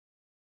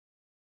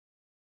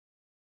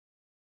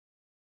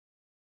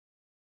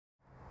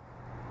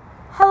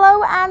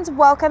Hello and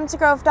welcome to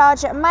Grove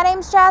Dodge. My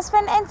name's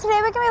Jasmine and today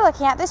we're going to be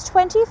looking at this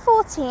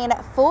 2014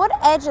 Ford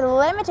Edge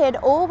Limited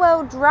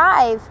all-wheel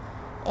drive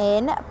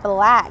in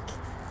black.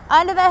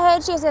 Under the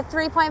hood she has a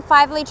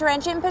 3.5 litre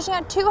engine pushing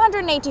out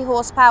 280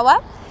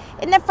 horsepower.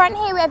 In the front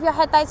here we have your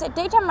headlights,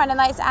 daytime running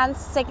lights and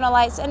signal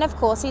lights, and of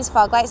course these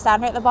fog lights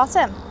down here at the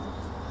bottom.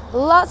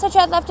 Lots of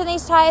tread left in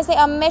these tyres. They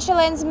are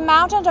Michelin's,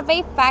 mounted of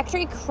a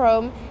factory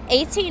chrome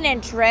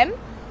 18-inch rim.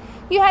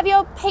 You have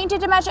your painted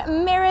to match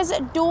mirrors,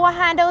 door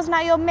handles. Now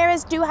your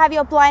mirrors do have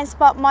your blind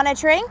spot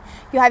monitoring.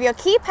 You have your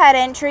keypad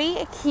entry,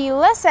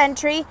 keyless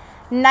entry,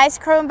 nice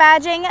chrome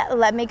badging.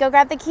 Let me go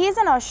grab the keys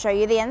and I'll show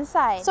you the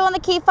inside. So on the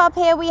key fob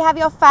here we have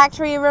your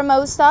factory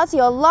remote start,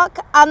 your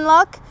lock,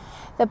 unlock,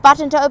 the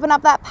button to open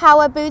up that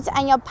power boot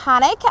and your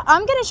panic.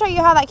 I'm going to show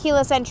you how that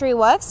keyless entry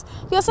works.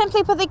 You'll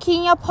simply put the key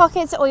in your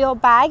pocket or your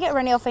bag,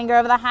 run your finger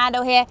over the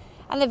handle here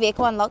and the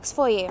vehicle unlocks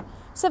for you.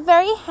 It's a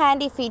very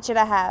handy feature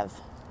to have.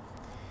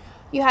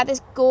 You have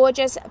this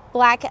gorgeous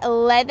black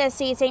leather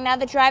seating. Now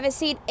the driver's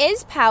seat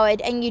is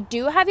powered and you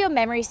do have your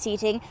memory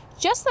seating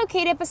just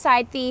located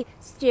beside the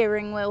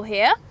steering wheel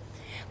here.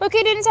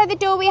 Located inside the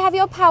door we have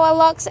your power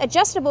locks,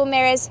 adjustable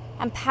mirrors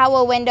and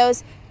power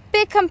windows.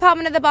 Big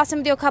compartment at the bottom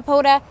with your cup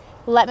holder.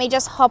 Let me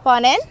just hop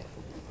on in.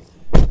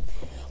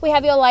 We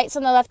have your lights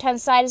on the left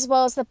hand side as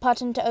well as the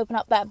button to open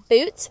up that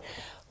boot.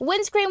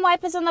 Windscreen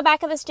wipers on the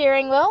back of the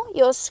steering wheel,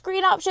 your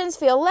screen options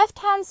for your left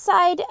hand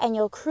side and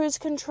your cruise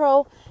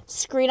control,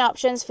 screen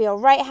options for your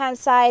right hand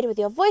side with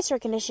your voice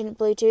recognition,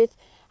 Bluetooth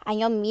and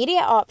your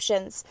media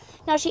options.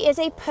 Now she is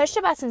a push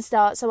to button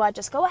start, so I'll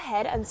just go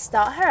ahead and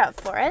start her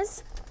up for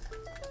us.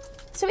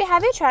 So we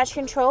have your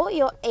traction control,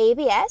 your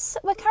ABS.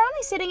 We're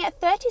currently sitting at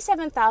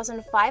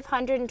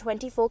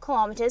 37,524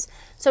 kilometers,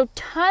 so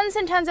tons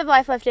and tons of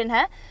life left in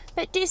her.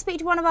 But do speak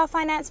to one of our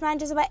finance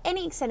managers about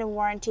any extended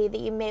warranty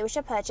that you may wish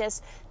to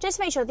purchase. Just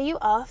make sure that you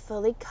are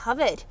fully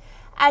covered.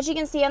 As you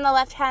can see on the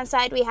left hand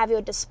side, we have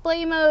your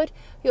display mode,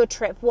 your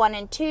trip 1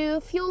 and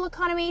 2, fuel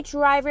economy,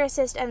 driver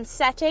assist and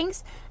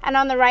settings. And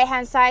on the right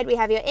hand side, we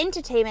have your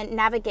entertainment,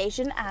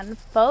 navigation and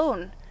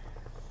phone.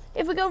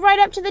 If we go right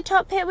up to the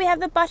top here, we have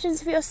the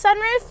buttons for your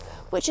sunroof,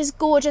 which is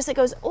gorgeous. It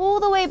goes all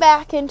the way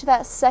back into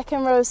that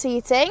second row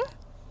seating.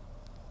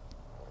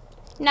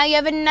 Now you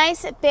have a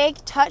nice big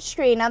touch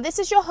screen. Now this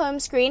is your home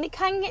screen. It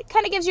kind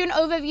of gives you an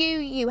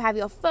overview. You have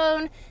your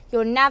phone,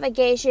 your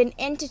navigation,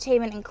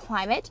 entertainment and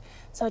climate.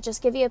 So I'll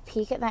just give you a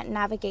peek at that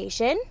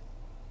navigation.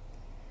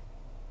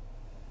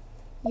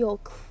 Your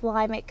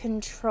climate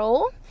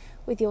control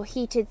with your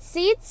heated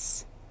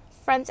seats,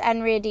 front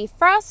and rear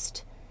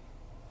defrost.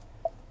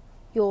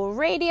 Your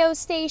radio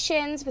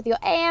stations with your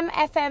AM,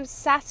 FM,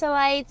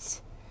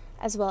 satellite,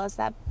 as well as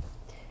that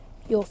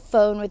your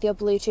phone with your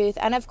Bluetooth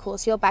and of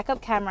course your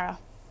backup camera.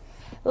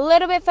 A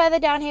little bit further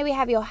down here we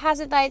have your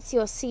hazard lights,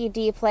 your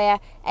CD player,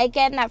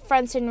 again that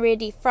front and rear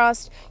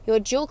defrost, your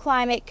dual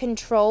climate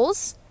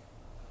controls,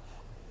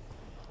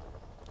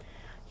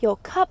 your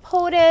cup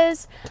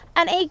holders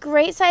and a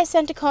great size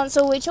center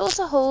console which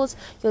also holds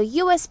your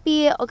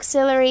USB,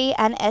 auxiliary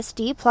and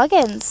SD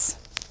plugins.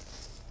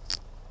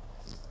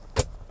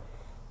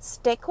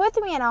 Stick with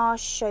me and I'll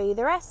show you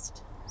the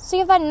rest. So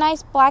you have that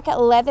nice black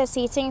leather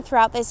seating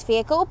throughout this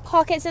vehicle.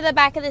 Pockets at the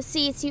back of the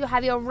seats, you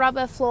have your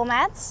rubber floor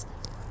mats.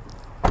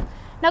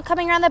 Now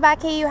coming around the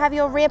back here, you have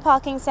your rear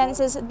parking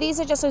sensors. These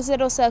are just those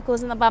little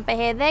circles in the bumper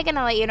here. They're going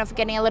to let you know if you're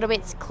getting a little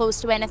bit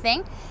close to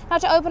anything. Now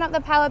to open up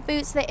the power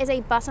boots, there is a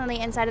button on the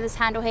inside of this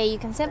handle here. You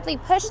can simply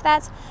push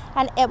that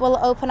and it will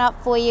open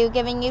up for you,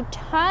 giving you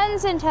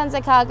tons and tons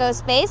of cargo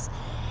space.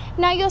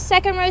 Now your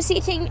second row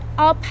seating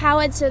are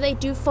powered, so they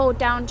do fold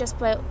down just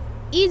about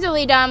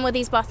easily done with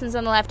these buttons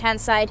on the left hand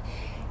side.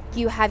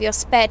 You have your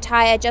spare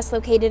tire just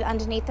located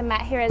underneath the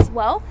mat here as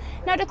well.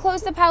 Now to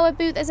close the power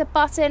boot, there's a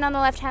button on the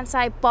left hand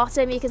side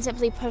bottom. You can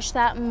simply push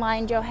that,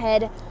 mind your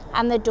head,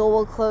 and the door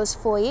will close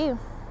for you.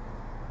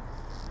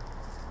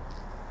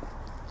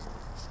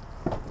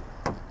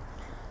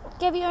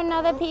 Give you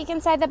another peek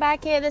inside the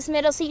back here. This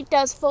middle seat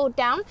does fold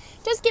down,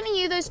 just giving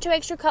you those 2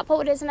 extra cup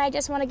holders, and I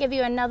just want to give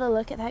you another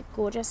look at that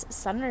gorgeous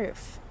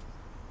sunroof.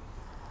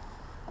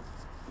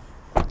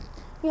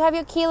 You have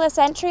your keyless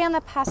entry on the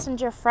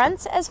passenger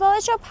front, as well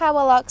as your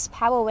power locks,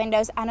 power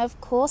windows, and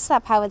of course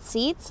that powered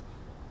seat.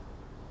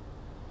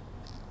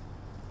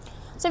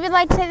 So if you'd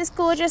like to take this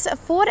gorgeous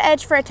Ford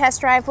Edge for a test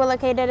drive, we're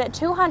located at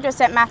 200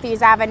 St.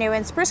 Matthews Avenue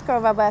in Spruce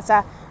Grove,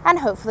 Alberta, and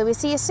hopefully we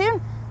see you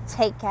soon.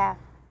 Take care.